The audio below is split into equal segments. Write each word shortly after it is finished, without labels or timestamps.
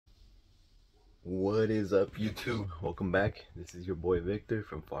What is up, YouTube? Welcome back. This is your boy Victor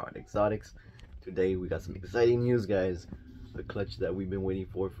from Far Out Exotics. Today we got some exciting news, guys. The clutch that we've been waiting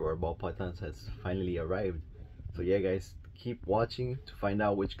for our ball pythons has finally arrived. So yeah, guys, keep watching to find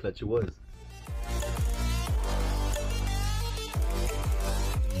out which clutch it was.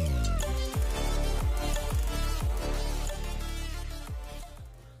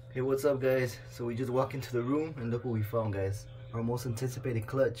 Hey, what's up, guys? So we just walked into the room and look what we found, guys. Our most anticipated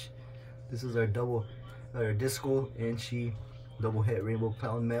clutch. This is our disco and double head rainbow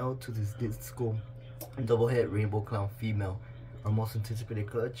clown male to this disco double head rainbow clown female. Our most anticipated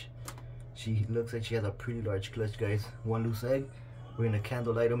clutch. She looks like she has a pretty large clutch, guys. One loose egg. We're gonna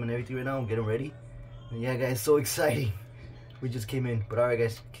candlelight them and everything right now and get them ready. And yeah, guys, so exciting. We just came in, but alright,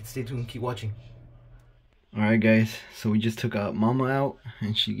 guys, stay tuned, keep watching. Alright, guys, so we just took out Mama out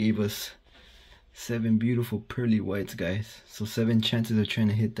and she gave us 7 beautiful pearly whites, guys. So 7 chances of trying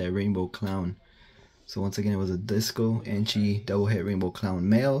to hit that rainbow clown. So once again, it was a disco and double head rainbow clown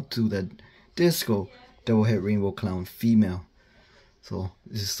male to that disco double head rainbow clown female. So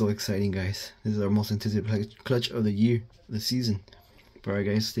this is so exciting, guys. This is our most anticipated clutch of the year, the season. But alright,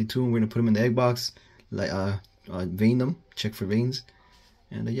 guys, stay tuned. We're gonna put them in the egg box, like vein them, check for veins,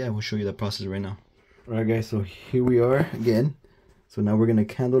 and yeah, we'll show you the process right now. Alright, guys, so here we are again. So now we're gonna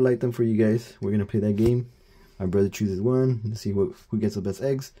candlelight them for you guys. We're gonna play that game. My brother chooses one. Let's see who gets the best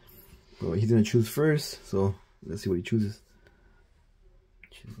eggs. But he's gonna choose first. So let's see what he chooses.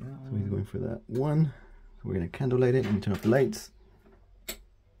 So he's going for that one. So we're gonna candlelight it. Let me turn off the lights. There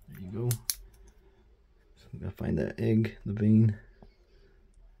you go. So I'm gonna find that egg, the vein,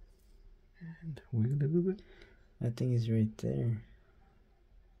 and wiggle it a little bit. I think it's right there.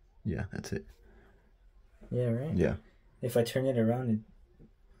 Yeah, that's it. Yeah, right? Yeah. If I turn it around,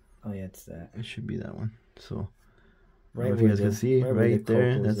 oh yeah, it's that. It should be that one. So, right, if you guys can see, right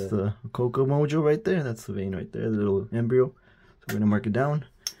there, that's the Coco Mojo right there. That's the vein right there, the little embryo. So we're gonna mark it down.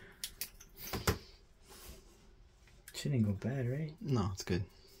 Shouldn't go bad, right? No, it's good.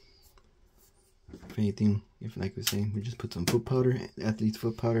 If anything, if like we're saying, we just put some foot powder, athlete's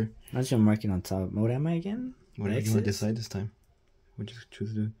foot powder. I was gonna mark it on top. What am I again? What do you want to decide this time? We'll just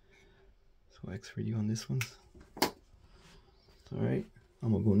choose to do. So X for you on this one. Alright,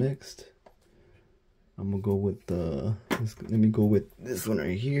 I'm gonna go next. I'm gonna go with let me go with this one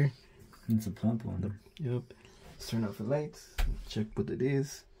right here. It's a plump one. Yep. Let's turn off the lights. Check what it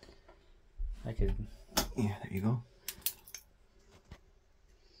is. I could. Yeah, there you go.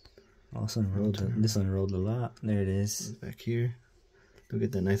 Also unrolled. This unrolled a lot. There it is. Back here. Look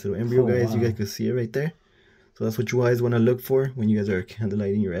at that nice little embryo, guys. Wow. You guys can see it right there. So that's what you guys want to look for when you guys are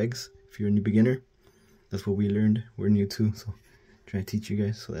candlelighting your eggs. If you're a new beginner, that's what we learned. We're new too, so trying to teach you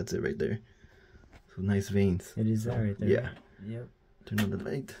guys. So that's it right there. So nice veins. It is that right there. Yeah. Yep. Turn on the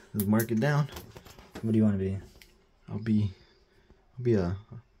light. Let's mark it down. What do you want to be? I'll be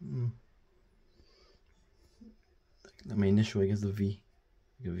my initial, I guess, the V.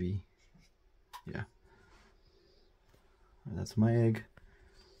 Like a V. Yeah. That's my egg.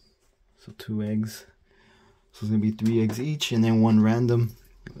 So 2 eggs. So it's gonna be 3 eggs each, and then 1 random.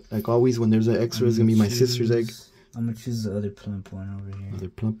 Like always, when there's an extra, it's gonna be my sister's egg. I'm gonna choose the other plump one over here. Other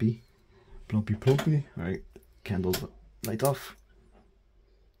plumpy. Plumpy. Alright, candles light off.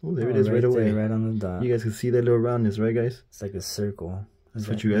 Oh, there it is, right away. Right on the dot. You guys can see that little roundness, right, guys? It's like a circle. That's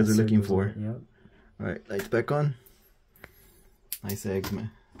what you guys are looking for. Yep. Alright, lights back on. Nice eggs, man.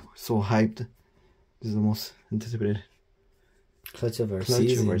 So hyped. This is the most anticipated clutch of our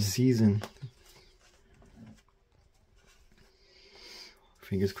season.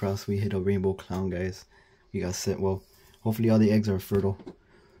 Fingers crossed we hit a rainbow clown, guys. We got set. Well, hopefully all the eggs are fertile.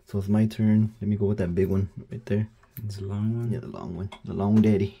 So it's my turn. Let me go with that big one right there. It's a long one? Yeah, the long one. The long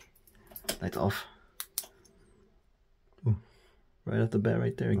daddy. Lights off. Ooh. Right off the bat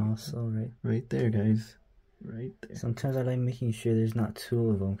right there. Also right there, guys. Right there. Sometimes I like making sure there's not 2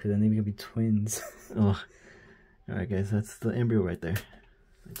 of them, because then they could be twins. Oh. Alright, guys. That's the embryo right there.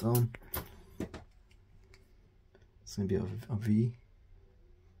 Lights on. It's going to be a V.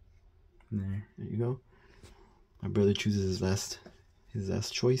 There you go. My brother chooses his last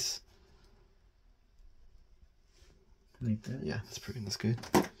choice. Like that? Yeah, that's good.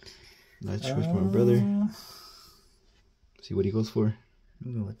 Last choice for my brother. See what he goes for.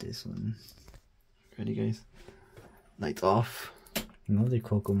 I'll go with this one. Ready, guys? Lights off. Another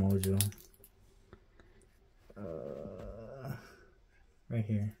Coco Mojo. Right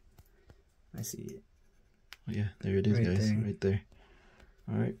here. I see it. Oh yeah, there it is, guys. Right there.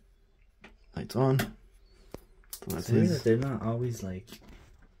 Alright. Lights on. So that's weird that they're not always like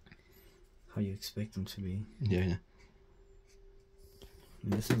how you expect them to be. Yeah.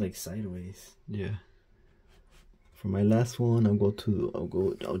 This one's like sideways. Yeah. For my last one,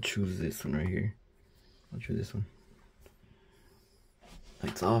 I'll choose this one right here. I'll choose this one.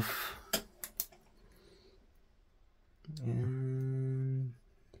 Lights off. And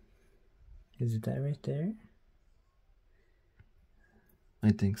is it that right there? I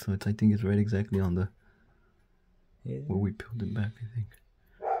think so. I think it's right exactly on the where we peeled it back, I think.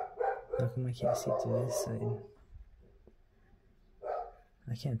 How come I can't see to this side?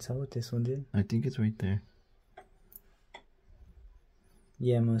 I can't tell what this one did. I think it's right there.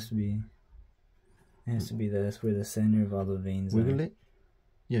 Yeah, it must be. It has to be that. That's where the center of all the veins Wiggle are. it?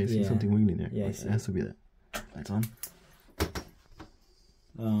 Yeah, I see something wiggling there. Yeah, I see. It has to be that. Lights on.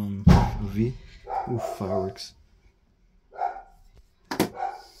 V. Ooh, fireworks.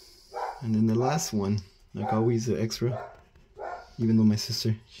 And then the last one, like always, the extra. Even though my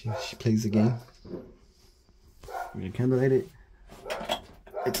sister, she plays the game. We're gonna candlelight it.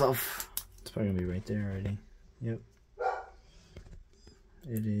 It's off. It's probably gonna be right there already. Yep.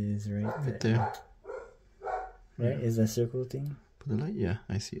 It is right there. Right? Is that circle thing? Put the light? Yeah,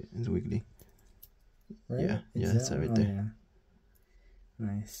 I see it. It's wiggly. Right? Yeah, that's that right there. Yeah.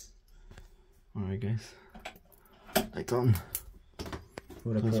 Nice. Alright, guys. Lights on.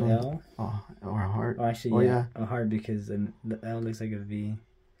 Would I put L? Oh, or a heart. Oh, actually, yeah, a heart because then the L looks like a V.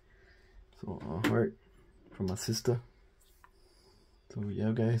 So a heart from my sister. So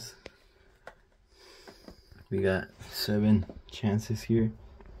yeah, guys, we got 7 chances here.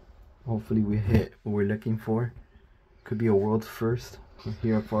 Hopefully we hit what we're looking for. Could be a world's first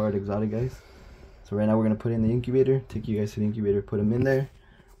here at Far Out Exotic, guys. So right now we're gonna put in the incubator. Take you guys to the incubator, put them in there.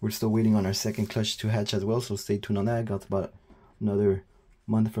 We're still waiting on our second clutch to hatch as well, so stay tuned on that. Got about another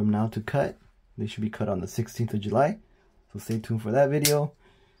month from now to cut. They should be cut on the 16th of July, so stay tuned for that video.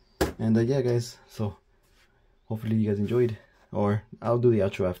 And yeah, guys, so hopefully you guys enjoyed, or I'll do the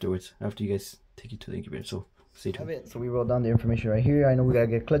outro afterwards, after you guys take you to the incubator, so stay tuned. So we wrote down the information right here. I know we gotta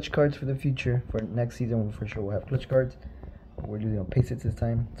get clutch cards for the future. For next season, for sure we'll have clutch cards. We're using on pace this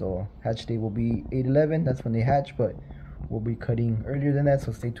time, so hatch date will be 8/11. That's when they hatch, but we'll be cutting earlier than that,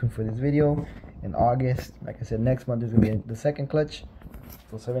 so stay tuned for this video. In August, like I said, next month is gonna be the second clutch.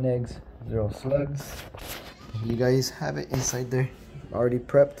 So 7 eggs, 0 slugs. You guys have it inside there, already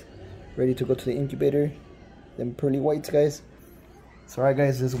prepped, ready to go to the incubator. Them pearly whites, guys. So alright,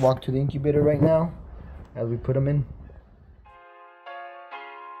 guys, let's walk to the incubator right now as we put them in.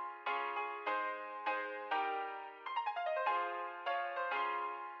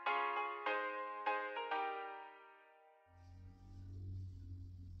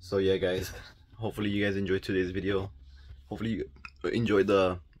 So yeah, guys, hopefully you guys enjoyed today's video. Hopefully you enjoyed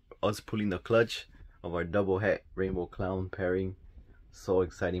us pulling the clutch of our double het rainbow clown pairing. So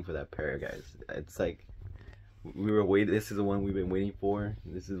exciting for that pair, guys. It's like we were waiting. This is the one we've been waiting for.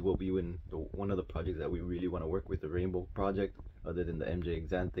 This is what we one of the projects that we really want to work with, the rainbow project, other than the MJ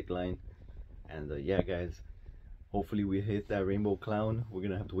Xanthic line. And yeah, guys, hopefully we hit that rainbow clown. We're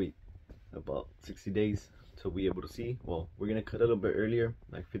gonna have to wait about 60 days to be able to see. Well, we're gonna cut a little bit earlier,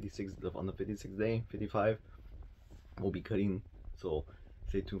 like 56 on the 56th day, 55. We'll be cutting, so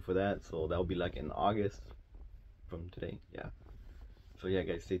stay tuned for that. So that'll be like in August from today. Yeah. So yeah,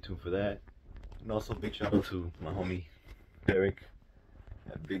 guys, stay tuned for that. And also big shout out to my homie Derek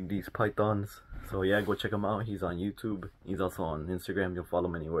at Big D's Pythons. So yeah, go check him out. He's on YouTube. He's also on Instagram. You'll follow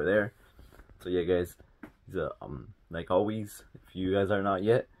him anywhere there. So yeah, guys, he's a like always, if you guys are not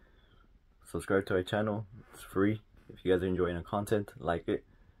yet, subscribe to our channel. It's free. If you guys are enjoying the content, like it,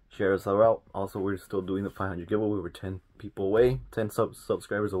 share us out. Also, we're still doing the 500 giveaway. We're 10 people away, 10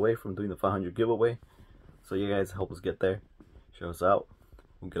 subscribers away from doing the 500 giveaway. So you guys help us get there. Share us out.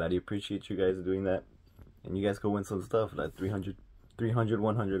 We gladly appreciate you guys doing that. And you guys go win some stuff like 300,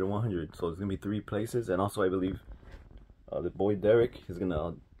 100, and 100. So it's gonna be 3 places. And also, I believe the boy Derek is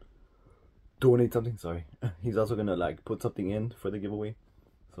gonna donate something. Sorry, he's also gonna like put something in for the giveaway.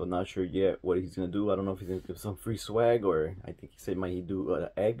 So not sure yet what he's gonna do. I don't know if he's gonna give some free swag, or I think he said might he do an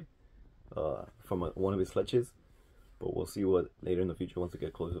egg from one of his clutches. But we'll see what later in the future once we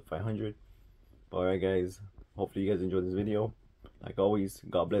get closer to 500. But alright, guys, hopefully you guys enjoyed this video. Like always,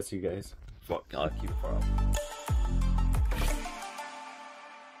 God bless you guys. Fuck, I'll keep it far out.